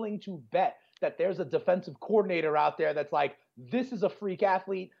be willing to bet that there's a defensive coordinator out there that's like, this is a freak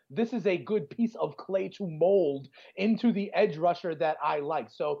athlete. This is a good piece of clay to mold into the edge rusher that I like.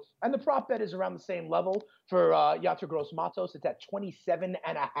 So, and the prop bet is around the same level for Yetur Gross-Matos. It's at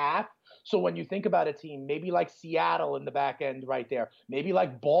 27.5. So when you think about a team, maybe like Seattle in the back end right there, maybe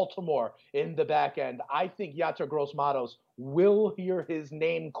like Baltimore in the back end, I think Yetur Gross-Matos will hear his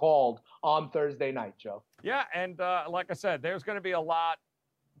name called on Thursday night, Joe. Yeah, and like I said, there's going to be a lot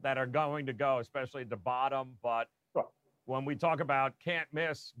that are going to go, especially at the bottom, but when we talk about can't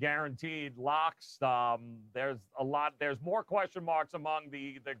miss guaranteed locks, there's more question marks among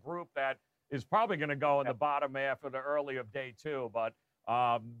the group that is probably going to go in the bottom half of the early of day two. But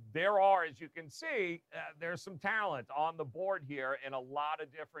there are, as you can see, there's some talent on the board here in a lot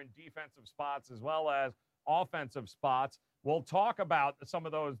of different defensive spots as well as offensive spots. We'll talk about some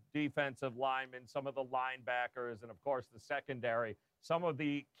of those defensive linemen, some of the linebackers, and, of course, the secondary. Some of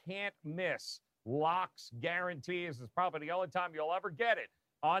the can't miss locks guarantees is probably the only time you'll ever get it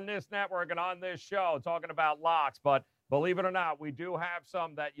on this network and on this show talking about locks. But believe it or not, we do have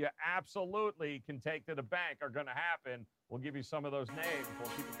some that you absolutely can take to the bank are going to happen. We'll give you some of those names. We'll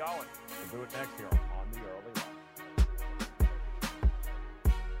keep it going. We'll do it next year on the Early Line.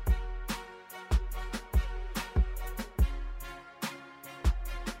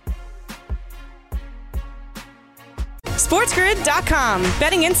 SportsGrid.com.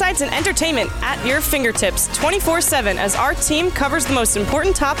 Betting insights and entertainment at your fingertips 24/7 as our team covers the most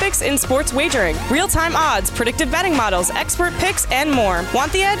important topics in sports wagering. Real-time odds, predictive betting models, expert picks, and more.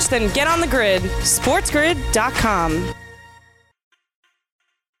 Want the edge? Then get on the grid. SportsGrid.com.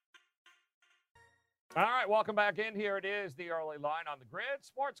 All right, welcome back in. Here it is, the Early Line on the Grid.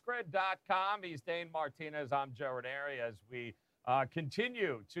 SportsGrid.com. He's Dane Martinez. I'm Joe Ranieri as we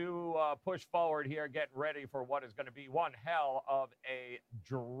continue to push forward here, getting ready for what is going to be one hell of a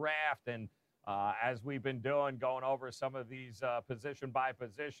draft. And as we've been doing, going over some of these position by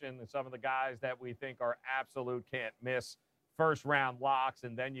position, and some of the guys that we think are absolute can't miss first round locks,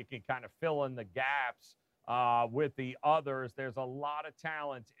 and then you can kind of fill in the gaps with the others. There's a lot of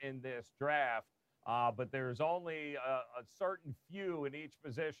talent in this draft, but there's only a certain few in each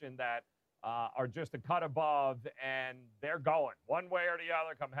position that are just a cut above, and they're going one way or the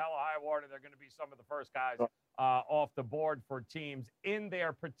other. Come hell or high water, they're going to be some of the first guys off the board for teams in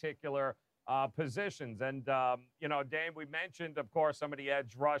their particular positions. And, Dave, we mentioned, of course, some of the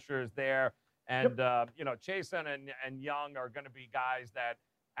edge rushers there. And, Chasen and Young are going to be guys that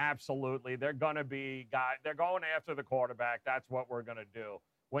absolutely, they're going to be guys. They're going after the quarterback. That's what we're going to do.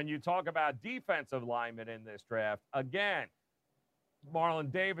 When you talk about defensive linemen in this draft, again,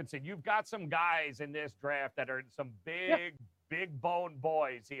 Marlon Davidson, you've got some guys in this draft that are some big bone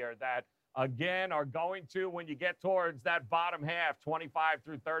boys here that, again, are going to, when you get towards that bottom half, 25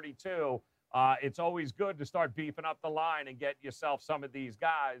 through 32, it's always good to start beefing up the line and get yourself some of these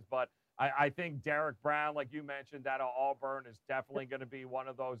guys. But I think Derek Brown, like you mentioned, out of Auburn, is definitely going to be one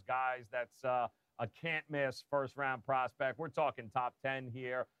of those guys that's a can't-miss first-round prospect. We're talking top 10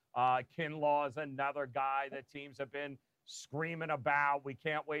 here. Kinlaw is another guy that teams have been screaming about. We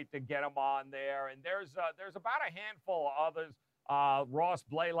can't wait to get him on there. And there's about a handful of others. Ross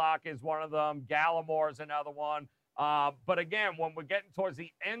Blaylock is one of them. Gallimore is another one. But again, when we're getting towards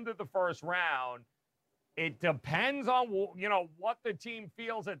the end of the first round, it depends on what the team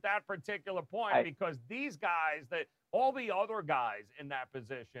feels at that particular point, because these guys, that all the other guys in that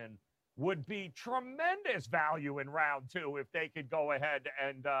position, would be tremendous value in round two if they could go ahead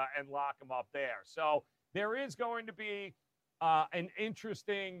and lock them up there. So there is going to be an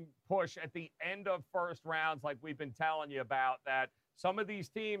interesting push at the end of first rounds, like we've been telling you about, that some of these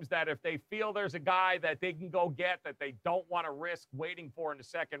teams that if they feel there's a guy that they can go get that they don't want to risk waiting for in the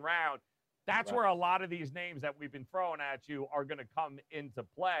second round, that's where a lot of these names that we've been throwing at you are going to come into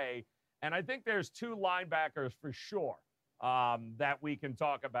play. And I think there's two linebackers for sure that we can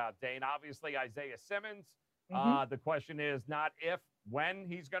talk about, Dane. Obviously, Isaiah Simmons. The question is not if, when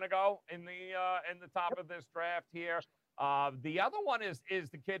he's going to go in the top of this draft here. The other one is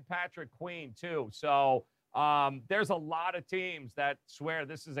the kid Patrick Queen too. So there's a lot of teams that swear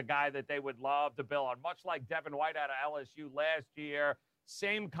this is a guy that they would love to build on, much like Devin White out of LSU last year.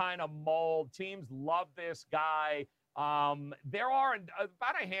 Same kind of mold. Teams love this guy. There are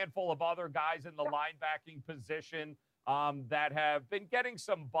about a handful of other guys in the linebacking position that have been getting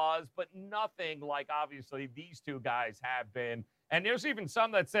some buzz, but nothing like obviously these two guys have been. And there's even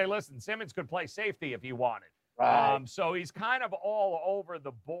some that say, listen, Simmons could play safety if he wanted. Right. So he's kind of all over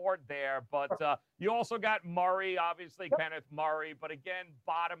the board there. But you also got Murray, obviously, Kenneth Murray. But again,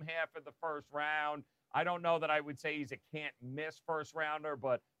 bottom half of the first round. I don't know that I would say he's a can't-miss first-rounder.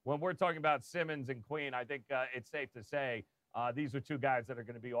 But when we're talking about Simmons and Queen, I think it's safe to say these are two guys that are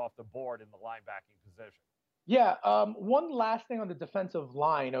going to be off the board in the linebacking position. Yeah, one last thing on the defensive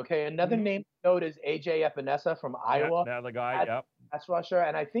line, okay? Another name to note is A.J. Epinesa from Iowa. Yeah, the guy, That's rusher.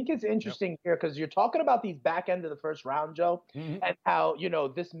 And I think it's interesting here because you're talking about these back end of the first round, Joe, and how,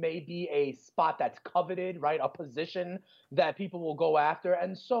 this may be a spot that's coveted, right? A position that people will go after.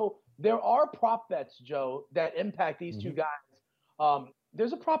 And so there are prop bets, Joe, that impact these two guys.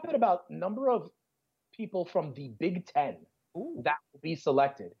 There's a prop bet about number of people from the Big Ten Ooh. that will be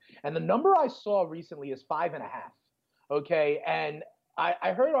selected. And the number I saw recently is 5.5. Okay. And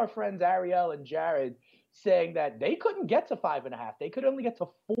I heard our friends Ariel and Jared saying that they couldn't get to 5.5. They could only get to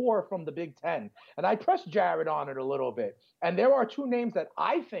 4 from the Big Ten. And I pressed Jared on it a little bit. And there are 2 names that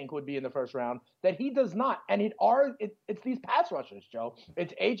I think would be in the first round that he does not. And it's these pass rushers, Joe.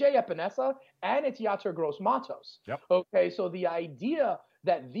 It's AJ Epinesa and it's Yater Gross-Matos. Yep. Okay, so the idea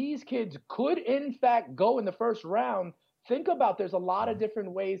that these kids could in fact go in the first round, think about there's a lot of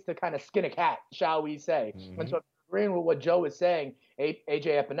different ways to kind of skin a cat, shall we say. And so agreeing with what Joe is saying, AJ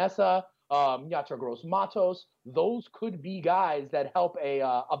Epinesa, Yater Gross-Matos, those could be guys that help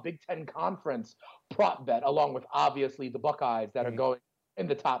a Big Ten conference prop bet, along with obviously the Buckeyes that are going in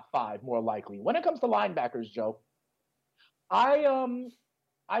the top 5 more likely. When it comes to linebackers, Joe,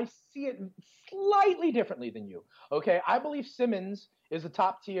 I see it slightly differently than you. Okay, I believe Simmons is a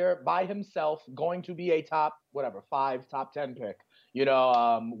top tier by himself, going to be a top 5, top 10 pick. You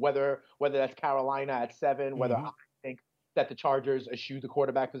know, whether that's Carolina at 7, whether I think that the Chargers eschew the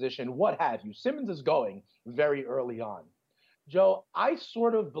quarterback position, what have you. Simmons is going very early on. Joe, I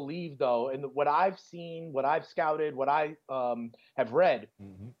sort of believe, though, in what I've seen, what I've scouted, what I have read,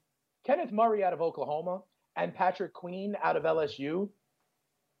 Kenneth Murray out of Oklahoma and Patrick Queen out of LSU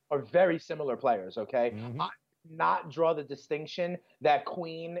are very similar players, okay? I do not draw the distinction that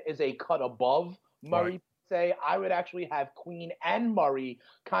Queen is a cut above Murray. Right. Say I would actually have Queen and Murray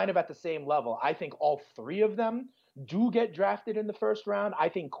kind of at the same level. I think all 3 of them do get drafted in the first round. I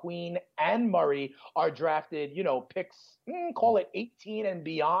think Queen and Murray are drafted, picks, call it 18 and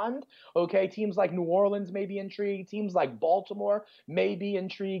beyond. Okay, teams like New Orleans may be intrigued. Teams like Baltimore may be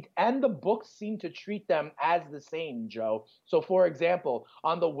intrigued. And the books seem to treat them as the same, Joe. So, for example,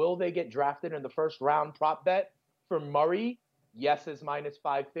 on the will they get drafted in the first round prop bet for Murray, yes is minus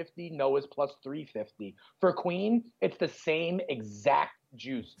 550, no is plus 350. For Queen, it's the same exact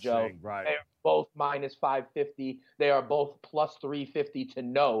juice, Joe. Right. They are both minus 550. They are both plus 350 to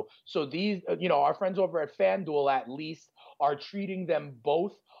no. So these, our friends over at FanDuel at least are treating them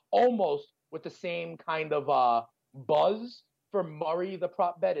both almost with the same kind of buzz. For Murray, the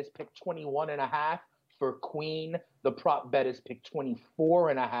prop bet is pick 21.5. For Queen, the prop bet is pick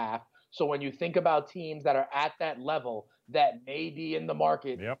 24.5. So when you think about teams that are at that level that may be in the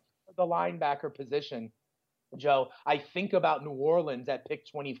market for the linebacker position, Joe, I think about New Orleans at pick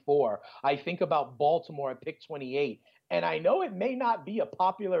 24. I think about Baltimore at pick 28. And I know it may not be a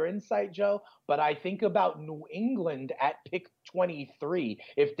popular insight, Joe, but I think about New England at pick 23.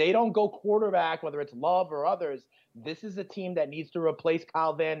 If they don't go quarterback, whether it's Love or others, this is a team that needs to replace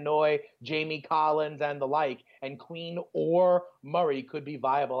Kyle Van Noy, Jamie Collins, and the like. And Queen or Murray could be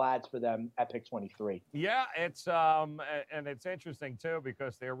viable ads for them at pick 23. Yeah, it's and it's interesting, too,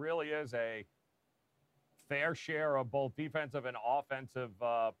 because there really is a fair share of both defensive and offensive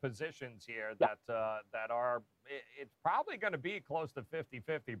positions here that are it's probably going to be close to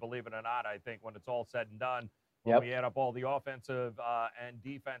 50-50, believe it or not, I think, when it's all said and done. When we add up all the offensive and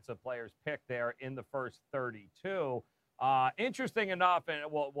defensive players picked there in the first 32. Interesting enough, and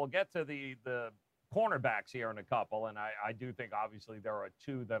we'll get to the cornerbacks here in a couple, and I do think obviously there are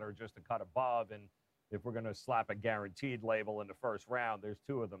 2 that are just a cut above, and if we're going to slap a guaranteed label in the first round, there's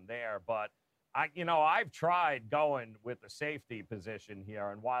 2 of them there. But I've tried going with the safety position here,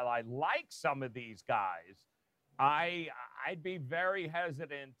 and while I like some of these guys, I'd be very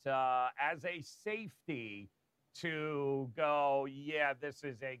hesitant as a safety to go, this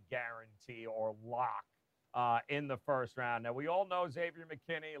is a guarantee or lock in the first round. Now, we all know Xavier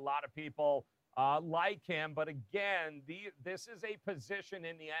McKinney. A lot of people like him, but again, this is a position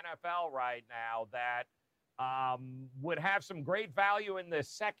in the NFL right now that would have some great value in the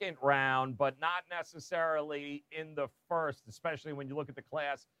second round, but not necessarily in the first, especially when you look at the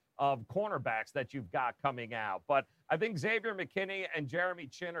class of cornerbacks that you've got coming out. But I think Xavier McKinney and Jeremy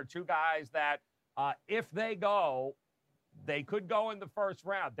Chin are 2 guys that if they go, they could go in the first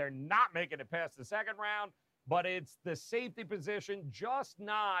round. They're not making it past the second round, but it's the safety position, just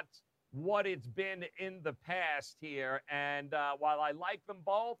not what it's been in the past here. And while I like them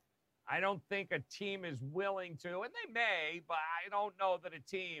both, I don't think a team is willing to, and they may, but I don't know that a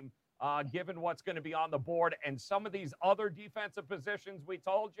team, given what's going to be on the board and some of these other defensive positions we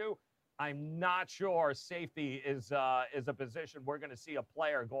told you, I'm not sure safety is a position we're going to see a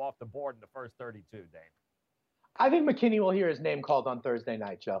player go off the board in the first 32, Dane. I think McKinney will hear his name called on Thursday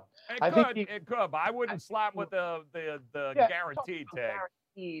night, Joe. It could, but I wouldn't slap with the guaranteed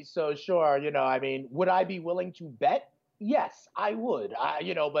tag. So sure, would I be willing to bet Yes, I would.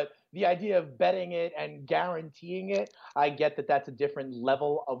 But the idea of betting it and guaranteeing it, I get that that's a different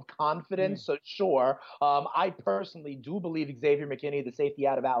level of confidence. So sure, I personally do believe Xavier McKinney, the safety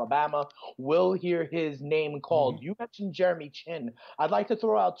out of Alabama, will hear his name called. You mentioned Jeremy Chin. I'd like to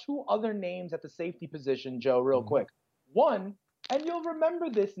throw out two other names at the safety position, Joe, real quick. One, and you'll remember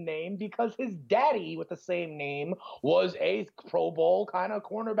this name because his daddy with the same name was a Pro Bowl kind of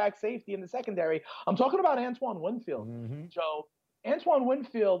cornerback safety in the secondary. I'm talking about Antoine Winfield. Joe, Antoine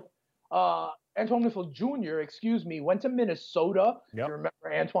Winfield, Antoine Winfield Jr., excuse me, went to Minnesota. You remember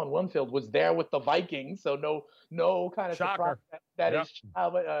Antoine Winfield was there with the Vikings, so no kind of surprise that his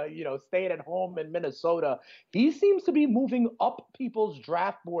child, stayed at home in Minnesota. He seems to be moving up people's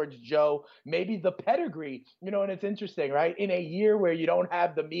draft boards, Joe. Maybe the pedigree, and it's interesting, right? In a year where you don't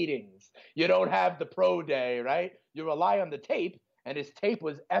have the meetings, you don't have the pro day, right? You rely on the tape. And his tape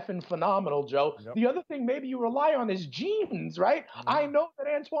was effing phenomenal, Joe. The other thing maybe you rely on is genes, right? I know that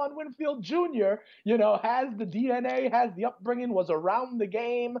Antoine Winfield Jr., has the DNA, has the upbringing, was around the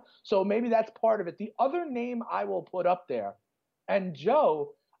game. So maybe that's part of it. The other name I will put up there, and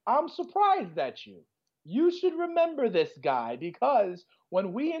Joe, I'm surprised at you. You should remember this guy because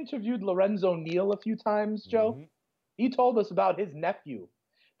when we interviewed Lorenzo Neal a few times, Joe, he told us about his nephew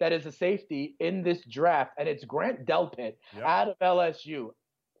that is a safety in this draft, and it's Grant Delpit out of LSU.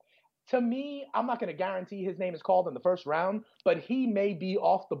 To me, I'm not going to guarantee his name is called in the first round, but he may be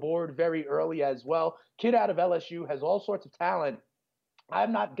off the board very early as well. Kid out of LSU has all sorts of talent.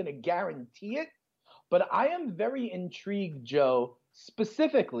 I'm not going to guarantee it, but I am very intrigued, Joe,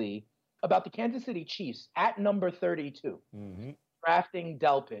 specifically about the Kansas City Chiefs at number 32. Drafting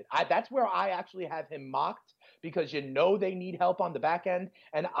Delpit. That's where I actually have him mocked because they need help on the back end.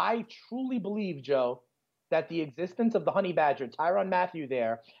 And I truly believe, Joe, that the existence of the Honey Badger, Tyrann Mathieu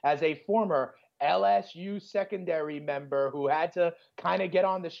there, as a former LSU secondary member who had to kind of get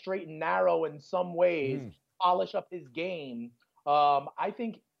on the straight and narrow in some ways, polish up his game, I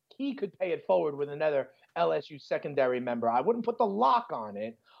think he could pay it forward with another LSU secondary member. I wouldn't put the lock on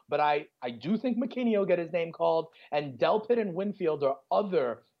it, but I do think McKinney will get his name called, and Delpit and Winfield are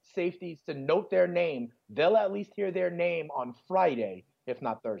other safeties to note their name. They'll at least hear their name on Friday, if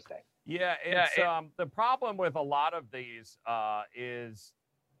not Thursday. Yeah, the problem with a lot of these is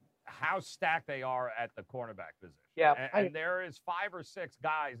how stacked they are at the cornerback position. Yeah, and there is 5 or 6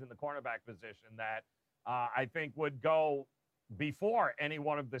 guys in the cornerback position that I think would go before any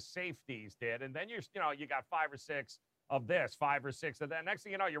one of the safeties did. And then you got 5 or 6 of this, 5 or 6 of that. Next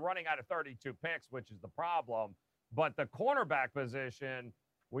thing you know, you're running out of 32 picks, which is the problem. But the cornerback position,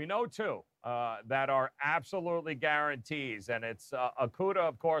 we know 2 that are absolutely guarantees. And it's Okudah,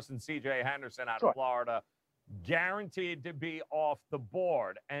 of course, and C.J. Henderson out of Florida, guaranteed to be off the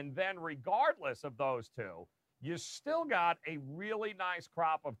board. And then regardless of those 2, you still got a really nice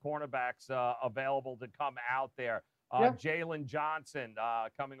crop of cornerbacks available to come out there. Jalen Johnson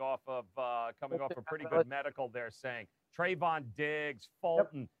coming off of a pretty good medical, they're saying. Trayvon Diggs,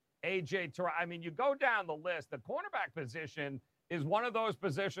 Fulton, A.J. Terrell. I mean, you go down the list. The cornerback position is one of those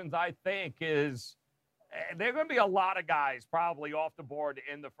positions I think is there are going to be a lot of guys probably off the board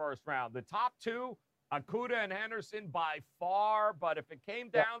in the first round. The top 2, Okudah and Henderson by far, but if it came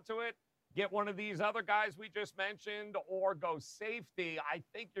down to it, get one of these other guys we just mentioned or go safety, I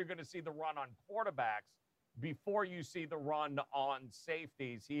think you're going to see the run on quarterbacks before you see the run on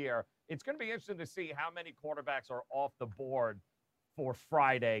safeties here. It's going to be interesting to see how many quarterbacks are off the board for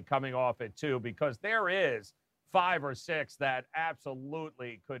Friday coming off it too, because there is 5 or 6 that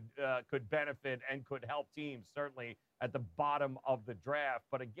absolutely could benefit and could help teams certainly at the bottom of the draft.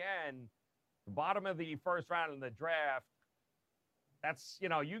 But again, the bottom of the first round in the draft, that's, you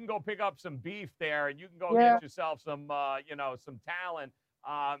can go pick up some beef there and you can go get yourself some, some talent.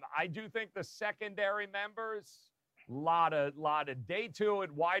 I do think the secondary members, lot of day 2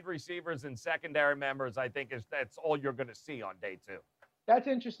 and wide receivers and secondary members, I think that's all you're going to see on day 2. That's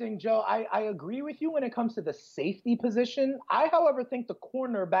interesting, Joe. I agree with you when it comes to the safety position. I, however, think the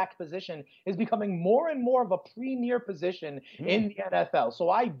cornerback position is becoming more and more of a premier position in the NFL. So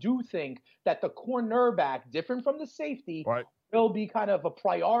I do think that the cornerback, different from the safety, will be kind of a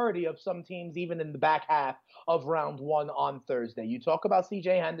priority of some teams even in the back half of round 1 on Thursday. You talk about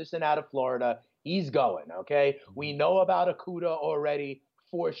C.J. Henderson out of Florida. He's going, okay? We know about Okudah already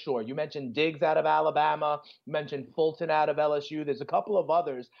for sure. You mentioned Diggs out of Alabama. You mentioned Fulton out of LSU. There's a couple of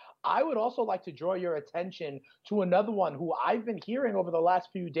others. I would also like to draw your attention to another one who I've been hearing over the last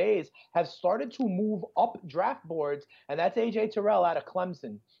few days has started to move up draft boards, and that's A.J. Terrell out of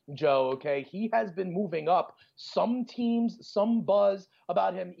Clemson, Joe, okay? He has been moving up. Some teams, some buzz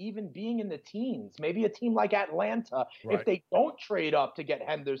about him even being in the teens, maybe a team like Atlanta, Right. if they don't trade up to get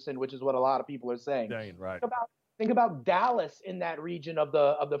Henderson, which is what a lot of people are saying. Right. Think about Dallas in that region of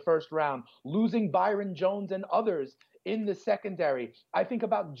the first round, losing Byron Jones and others in the secondary. I think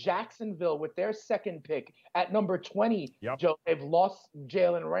about Jacksonville with their second pick at number 20. Yep. Joe, they've lost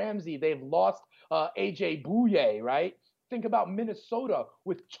Jalen Ramsey. They've lost A.J. Bouye, right? Think about Minnesota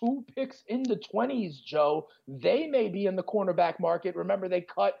with 2 picks in the 20s, Joe. They may be in the cornerback market. Remember, they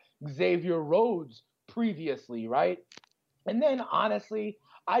cut Xavier Rhodes previously, right? And then, honestly,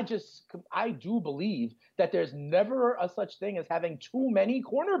 I do believe that there's never a such thing as having too many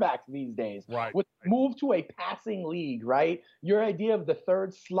cornerbacks these days. Right. With move to a passing league, right? Your idea of the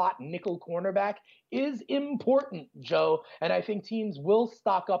third slot nickel cornerback is important, Joe. And I think teams will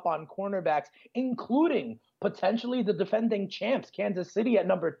stock up on cornerbacks, including potentially the defending champs, Kansas City at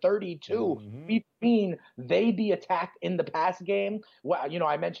number 32. Mm-hmm. We've seen they be attacked in the pass game. Well,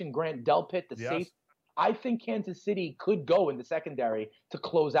 I mentioned Grant Delpit, the safety. I think Kansas City could go in the secondary to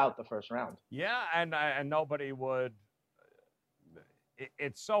close out the first round. Yeah, and nobody would.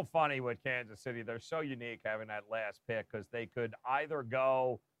 It's so funny with Kansas City. They're so unique having that last pick because they could either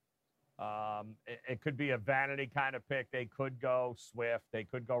go. It could be a vanity kind of pick. They could go Swift. They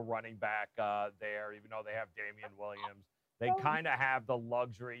could go running back there, even though they have Damian Williams. They kind of have the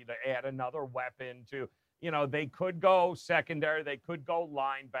luxury to add another weapon to. They could go secondary. They could go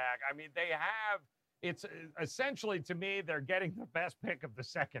linebacker. I mean, they have. It's essentially, to me, they're getting the best pick of the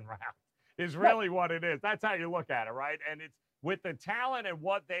second round is really what it is. That's how you look at it, right? And it's with the talent and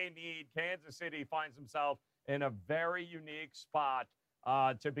what they need, Kansas City finds themselves in a very unique spot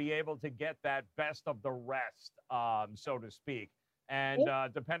to be able to get that best of the rest, so to speak. And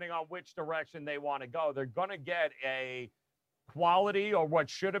depending on which direction they want to go, they're going to get a quality or what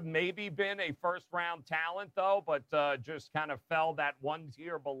should have maybe been a first-round talent, though, but just kind of fell that one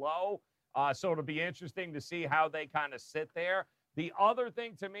tier below. So it'll be interesting to see how they kind of sit there. The other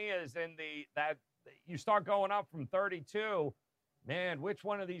thing to me is that you start going up from 32, man, which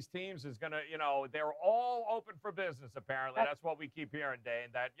one of these teams is going to, they're all open for business, apparently. That's what we keep hearing, Dane,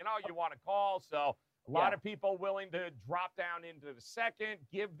 that, you want to call. So a lot of people willing to drop down into the second,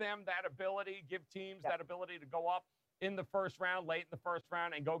 give them that ability, give teams that ability to go up in the first round, late in the first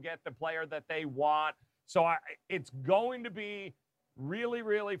round, and go get the player that they want. So it's going to be really,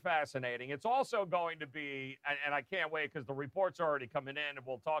 really fascinating. It's also going to be, and I can't wait because the reports are already coming in, and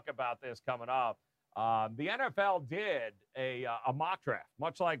we'll talk about this coming up. The NFL did a mock draft,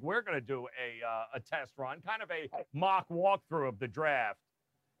 much like we're going to do a test run, kind of a mock walkthrough of the draft.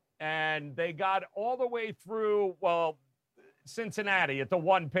 And they got all the way through, Cincinnati at the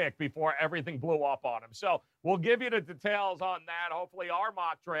 1 pick before everything blew up on them. So we'll give you the details on that. Hopefully our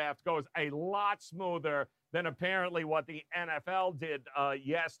mock draft goes a lot smoother than apparently what the NFL did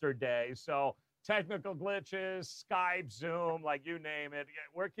yesterday. So technical glitches, Skype, Zoom, like you name it.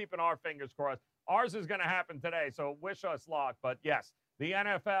 We're keeping our fingers crossed. Ours is going to happen today, so wish us luck. But yes, the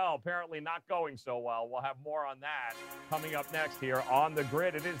NFL apparently not going so well. We'll have more on that coming up next here on The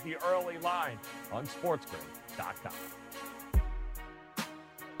Grid. It is the early line on SportsGrid.com.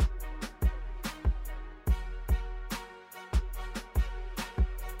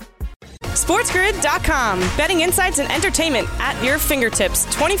 SportsGrid.com. Betting insights and entertainment at your fingertips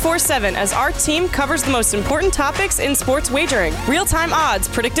 24/7 as our team covers the most important topics in sports wagering. Real-time odds,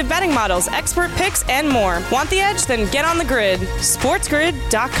 predictive betting models, expert picks, and more. Want the edge? Then get on the grid.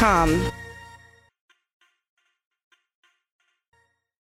 SportsGrid.com.